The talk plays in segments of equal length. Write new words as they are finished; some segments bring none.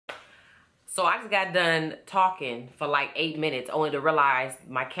So I just got done talking for like 8 minutes only to realize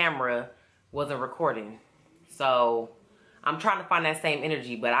my camera wasn't recording. So I'm trying to find that same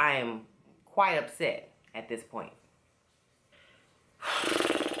energy, but I am quite upset at this point.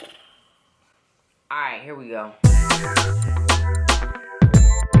 All right, here we go.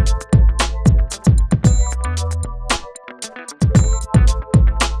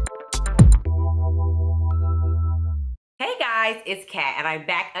 Hey guys, it's Kat and I'm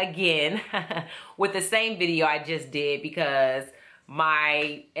back again with the same video I just did because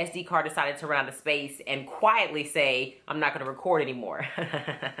my SD card decided to run out of space and quietly say I'm not going to record anymore.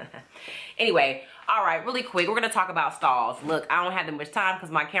 Anyway, all right, really quick, we're going to talk about stalls. Look, I don't have that much time because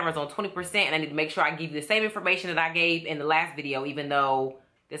my camera's on 20% and I need to make sure I give you the same information that I gave in the last video, even though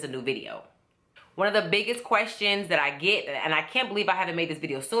there's a new video. One of the biggest questions that I get, and I can't believe I haven't made this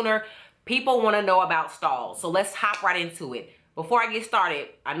video sooner, people want to know about stalls. So let's hop right into it. Before I get started,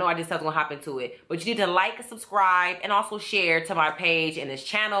 I know I just said I was going to hop into it, but you need to like, subscribe, and also share to my page and this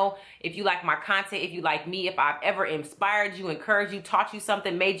channel. If you like my content, if you like me, if I've ever inspired you, encouraged you, taught you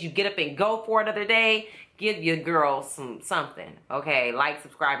something, made you get up and go for another day, give your girl something, okay? Like,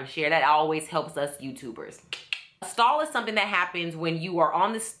 subscribe, and share. That always helps us YouTubers. A stall is something that happens when you are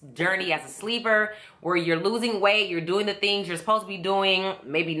on this journey as a sleeper where you're losing weight, you're doing the things you're supposed to be doing,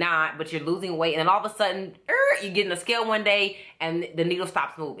 maybe not, but you're losing weight, and then all of a sudden, you get on the scale one day and the needle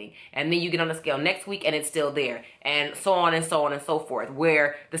stops moving. And then you get on the scale next week and it's still there. And so on and so on and so forth.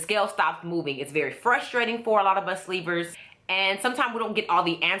 Where the scale stops moving. It's very frustrating for a lot of us sleepers. And sometimes we don't get all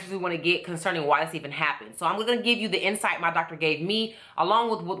the answers we want to get concerning why this even happened. So I'm going to give you the insight my doctor gave me along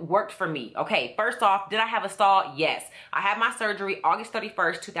with what worked for me. Okay, first off, did I have a stall? Yes. I had my surgery August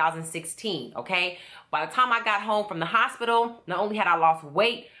 31st, 2016. Okay, by the time I got home from the hospital, not only had I lost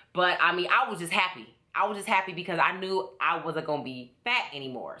weight, but I mean, I was just happy. I was just happy because I knew I wasn't going to be fat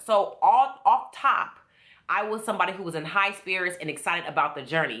anymore. So off top, I was somebody who was in high spirits and excited about the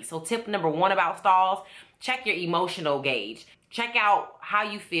journey. So tip number one about stalls, check your emotional gauge. Check out how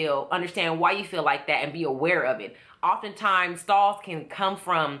you feel, understand why you feel like that, and be aware of it. Oftentimes, stalls can come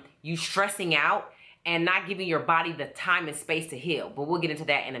from you stressing out and not giving your body the time and space to heal. But we'll get into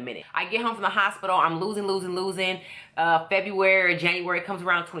that in a minute. I get home from the hospital, I'm losing. February, January comes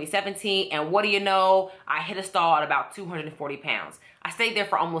around 2017, and what do you know? I hit a stall at about 240 pounds. I stayed there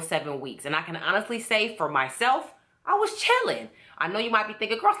for almost 7 weeks, and I can honestly say for myself, I was chilling. I know you might be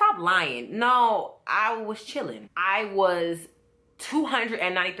thinking, girl, stop lying. No, I was chilling. I was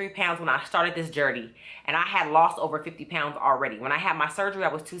 293 pounds when I started this journey, and I had lost over 50 pounds already. When I had my surgery,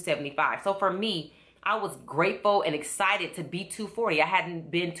 I was 275. So for me, I was grateful and excited to be 240. I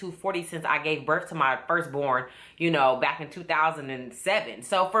hadn't been 240 since I gave birth to my firstborn, you know, back in 2007.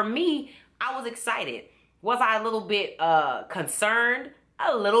 So for me, I was excited. Was I a little bit concerned?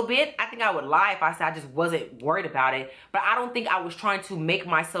 A little bit. I think I would lie if I said I just wasn't worried about it. But I don't think I was trying to make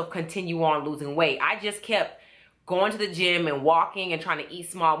myself continue on losing weight. I just kept going to the gym and walking and trying to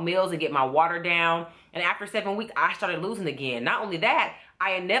eat small meals and get my water down. And after 7 weeks, I started losing again. Not only that,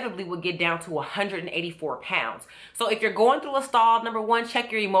 I inevitably would get down to 184 pounds. So if you're going through a stall, number one,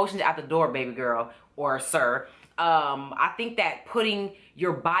 check your emotions out the door, baby girl or sir. I think that putting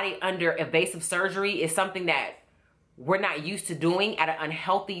your body under invasive surgery is something that we're not used to doing at an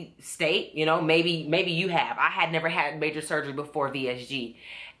unhealthy state. You know, maybe you have. I had never had major surgery before Vsg.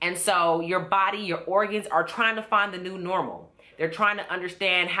 And so your body, your organs are trying to find the new normal. They're trying to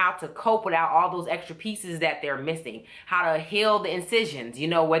understand how to cope without all those extra pieces that they're missing. How to heal the incisions, you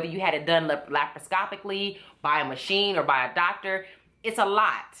know, whether you had it done laparoscopically, by a machine, or by a doctor. It's a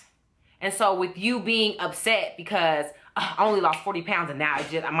lot. And so with you being upset because I only lost 40 pounds and now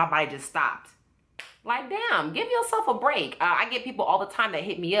my body just stopped. Like, damn, give yourself a break. I get people all the time that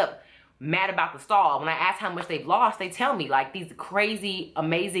hit me up mad about the stall. When I ask how much they've lost, they tell me like these crazy,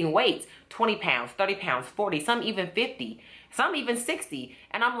 amazing weights, 20 pounds, 30 pounds, 40, some even 50, some even 60.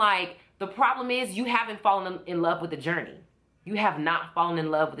 And I'm like, the problem is you haven't fallen in love with the journey. You have not fallen in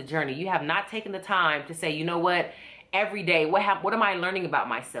love with the journey. You have not taken the time to say, you know what, every day, what am I learning about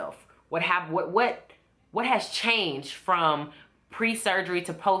myself? What has changed from pre-surgery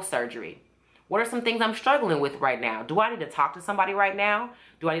to post-surgery? What are some things I'm struggling with right now? Do I need to talk to somebody right now?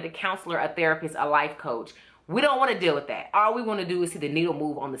 Do I need a counselor, a therapist, a life coach? We don't want to deal with that. All we want to do is see the needle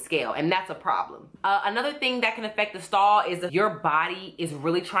move on the scale, and that's a problem. Another thing that can affect the stall is if your body is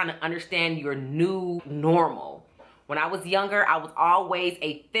really trying to understand your new normal. When I was younger, I was always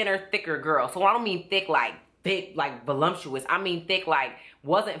a thinner, thicker girl. So I don't mean thick like voluptuous. I mean thick like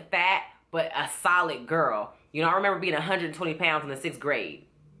wasn't fat, but a solid girl. You know, I remember being 120 pounds in the 6th grade.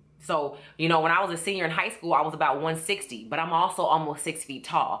 So, you know, when I was a senior in high school, I was about 160, but I'm also almost 6 feet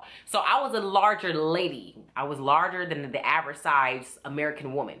tall. So I was a larger lady. I was larger than the average size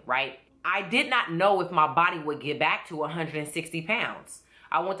American woman, right? I did not know if my body would get back to 160 pounds.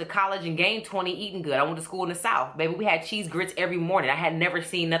 I went to college and gained 20 eating good. I went to school in the South. Baby, we had cheese grits every morning. I had never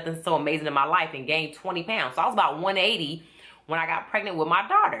seen nothing so amazing in my life and gained 20 pounds. So I was about 180 when I got pregnant with my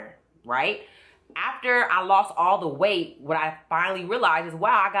daughter, right? After I lost all the weight, what I finally realized is,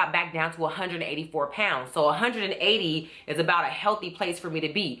 wow, I got back down to 184 pounds. So 180 is about a healthy place for me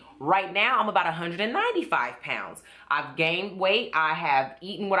to be. Right now, I'm about 195 pounds. I've gained weight. I have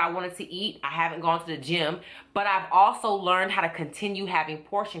eaten what I wanted to eat. I haven't gone to the gym, but I've also learned how to continue having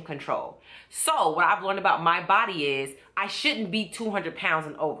portion control. So what I've learned about my body is I shouldn't be 200 pounds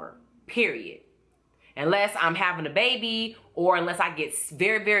and over, period. Unless I'm having a baby, or unless I get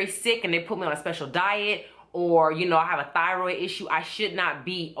very, very sick and they put me on a special diet, or, you know, I have a thyroid issue, I should not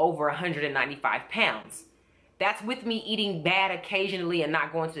be over 195 pounds. That's with me eating bad occasionally and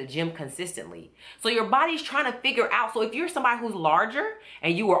not going to the gym consistently. So your body's trying to figure out. So if you're somebody who's larger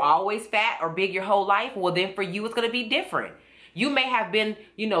and you were always fat or big your whole life, well, then for you, it's going to be different. You may have been,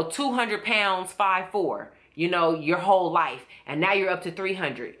 you know, 200 pounds, 5'4", you know, your whole life, and now you're up to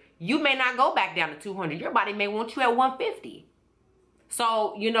 300. You may not go back down to 200. Your body may want you at 150.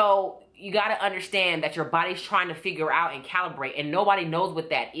 So, you know, you got to understand that your body's trying to figure out and calibrate, and nobody knows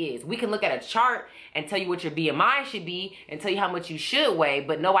what that is. We can look at a chart and tell you what your BMI should be and tell you how much you should weigh,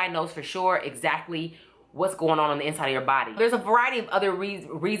 but nobody knows for sure exactly what's going on the inside of your body. There's a variety of other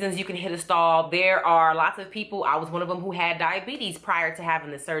reasons you can hit a stall. There are lots of people, I was one of them, who had diabetes prior to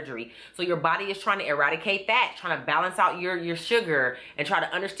having the surgery. So your body is trying to eradicate that, trying to balance out your sugar, and try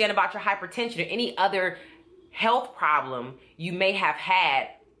to understand about your hypertension or any other health problem you may have had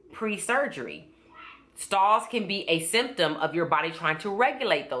pre-surgery. Stalls can be a symptom of your body trying to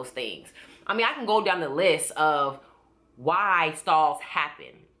regulate those things. I mean, I can go down the list of why stalls happen.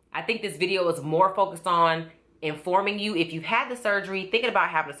 I think this video is more focused on informing you if you've had the surgery, thinking about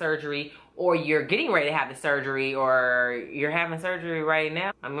having the surgery, or you're getting ready to have the surgery, or you're having surgery right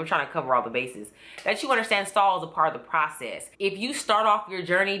now. I'm trying to cover all the bases. That you understand stalls is a part of the process. If you start off your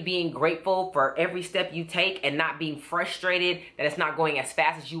journey being grateful for every step you take and not being frustrated that it's not going as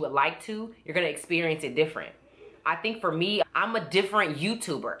fast as you would like to, you're gonna experience it different. I think for me, I'm a different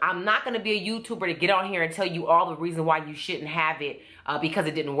YouTuber. I'm not gonna be a YouTuber to get on here and tell you all the reasons why you shouldn't have it because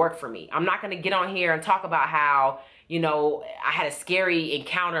it didn't work for me. I'm not gonna get on here and talk about how, you know, I had a scary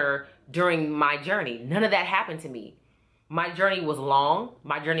encounter during my journey. None of that happened to me. My journey was long.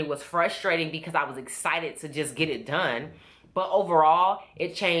 My journey was frustrating because I was excited to just get it done. But overall,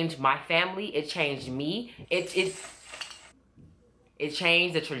 it changed my family. It changed me. It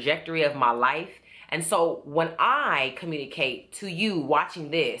changed the trajectory of my life. And so when I communicate to you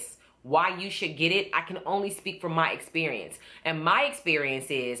watching this, why you should get it, I can only speak from my experience. And my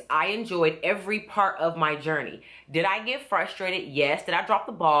experience is I enjoyed every part of my journey. Did I get frustrated? Yes. Did I drop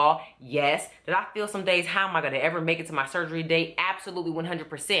the ball? Yes. Did I feel some days, how am I going to ever make it to my surgery date? Absolutely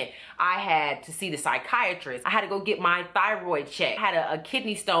 100%. I had to see the psychiatrist. I had to go get my thyroid checked. I had a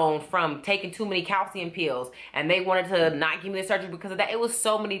kidney stone from taking too many calcium pills, and they wanted to not give me the surgery because of that. It was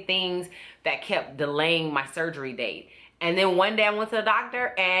so many things that kept delaying my surgery date. And then one day I went to the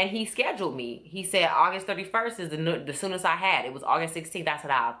doctor and he scheduled me. He said August 31st is the soonest I had. It was August 16th. I said,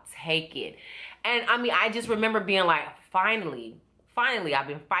 I'll take it. And I mean, I just remember being like, finally, I've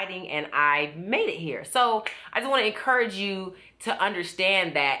been fighting and I made it here. So I just want to encourage you to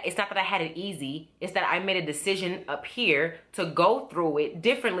understand that it's not that I had it easy. It's that I made a decision up here to go through it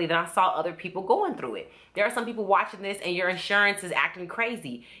differently than I saw other people going through it. There are some people watching this and your insurance is acting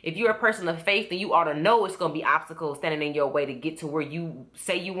crazy. If you're a person of faith, then you ought to know it's going to be obstacles standing in your way to get to where you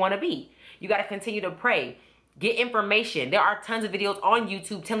say you want to be. You got to continue to pray. Get information. There are tons of videos on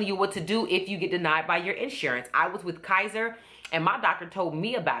YouTube telling you what to do if you get denied by your insurance. I was with Kaiser and my doctor told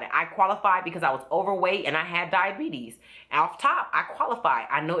me about it. I qualified because I was overweight and I had diabetes. Off top, I qualified.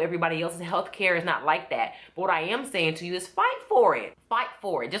 I know everybody else's health care is not like that. But what I am saying to you is fight for it. Fight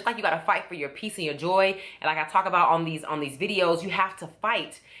for it. Just like you got to fight for your peace and your joy. And like I talk about on these videos, you have to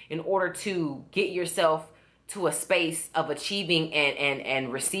fight in order to get yourself to a space of achieving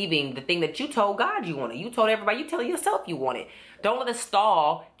and receiving the thing that you told God you wanted. You told everybody, you telling yourself you want it. Don't let a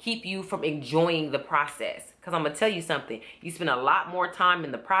stall keep you from enjoying the process. Because I'm going to tell you something. You spend a lot more time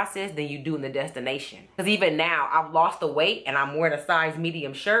in the process than you do in the destination. Because even now, I've lost the weight and I'm wearing a size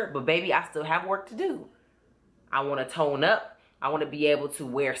medium shirt. But baby, I still have work to do. I want to tone up. I want to be able to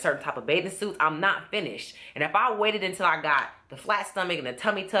wear certain type of bathing suits. I'm not finished. And if I waited until I got the flat stomach and the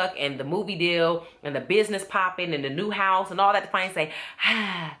tummy tuck and the movie deal and the business popping and the new house and all that to finally say,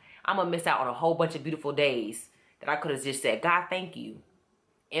 I'm gonna miss out on a whole bunch of beautiful days that I could have just said, God, thank you.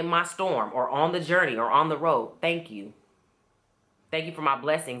 In my storm or on the journey or on the road, thank you. Thank you for my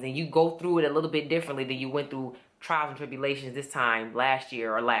blessings. And you go through it a little bit differently than you went through trials and tribulations this time, last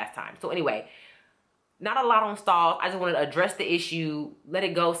year or last time. So anyway, not a lot on stalls. I just wanted to address the issue. Let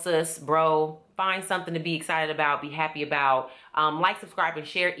it go, sis, bro. Find something to be excited about, be happy about. Like, subscribe, and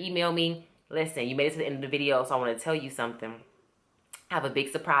share. Email me. Listen, you made it to the end of the video, so I want to tell you something. I have a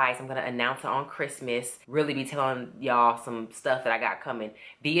big surprise. I'm going to announce it on Christmas. Really be telling y'all some stuff that I got coming.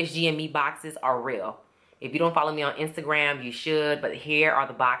 Vsg and me boxes are real. If you don't follow me on Instagram, you should. But here are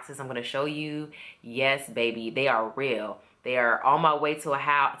the boxes I'm going to show you. Yes, baby, they are real. They are on my way to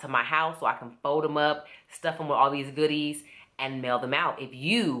my house so I can fold them up, stuff them with all these goodies, and mail them out. If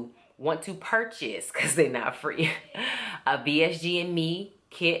you want to purchase, because they're not free, a Vsg and me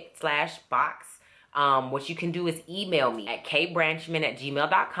kit/box, what you can do is email me at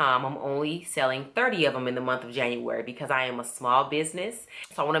kbranchman@gmail.com. I'm only selling 30 of them in the month of January because I am a small business.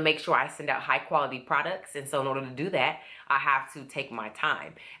 So I want to make sure I send out high quality products. And so in order to do that, I have to take my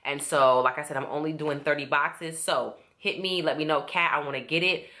time. And so, like I said, I'm only doing 30 boxes. So hit me, let me know, Kat, I want to get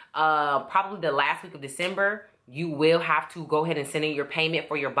it. Probably the last week of December. You will have to go ahead and send in your payment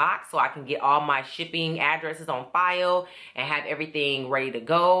for your box so I can get all my shipping addresses on file and have everything ready to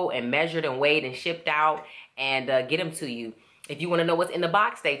go and measured and weighed and shipped out and get them to you. If you want to know what's in the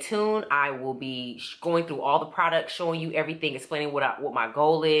box, stay tuned. I will be going through all the products, showing you everything, explaining what my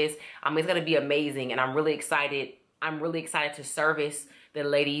goal is. It's going to be amazing, and I'm really excited. I'm really excited to service the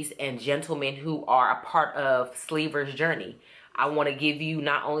ladies and gentlemen who are a part of Sleever's journey. I want to give you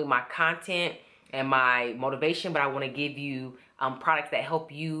not only my content and my motivation, but I want to give you products that help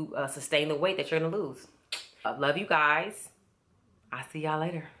you sustain the weight that you're going to lose. Love you guys. I'll see y'all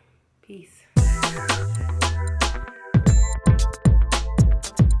later. Peace.